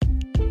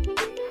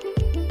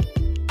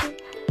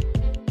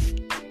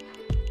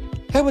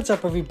Hey, what's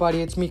up,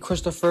 everybody? It's me,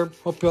 Christopher.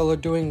 Hope you all are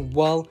doing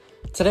well.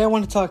 Today, I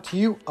want to talk to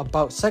you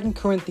about 2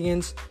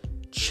 Corinthians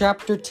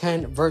chapter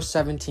 10, verse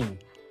 17,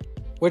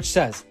 which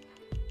says,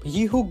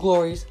 "He who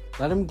glories,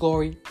 let him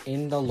glory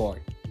in the Lord."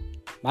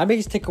 My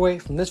biggest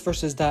takeaway from this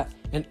verse is that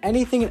in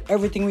anything and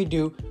everything we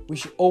do, we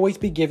should always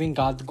be giving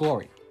God the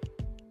glory.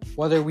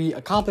 Whether we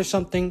accomplish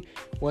something,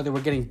 whether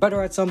we're getting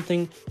better at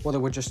something, whether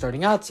we're just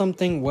starting out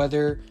something,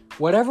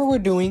 whatever we're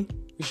doing,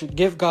 we should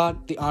give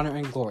God the honor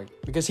and glory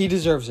because He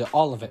deserves it,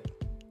 all of it.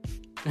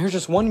 And here's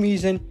just one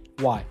reason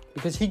why.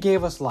 Because He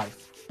gave us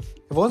life.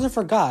 If it wasn't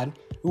for God,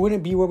 we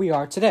wouldn't be where we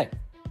are today.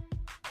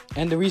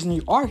 And the reason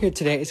you are here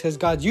today is because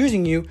God's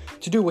using you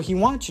to do what He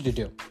wants you to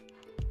do.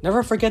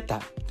 Never forget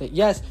that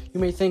yes, you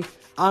may think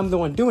I'm the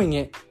one doing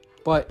it,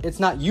 but it's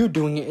not you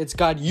doing it, it's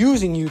God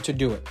using you to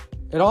do it.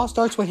 It all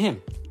starts with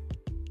Him.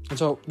 And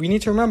so we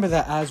need to remember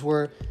that as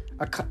we're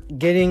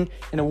getting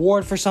an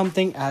award for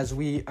something, as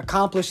we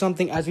accomplish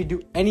something, as we do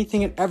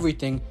anything and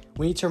everything,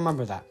 we need to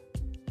remember that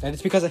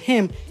it's because of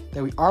Him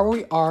that we are where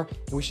we are,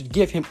 and we should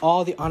give Him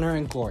all the honor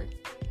and glory.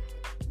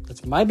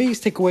 That's my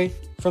biggest takeaway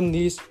from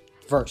this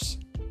verse.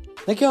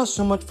 Thank you all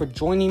so much for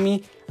joining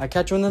me. I'll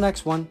catch you in the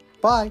next one.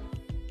 Bye.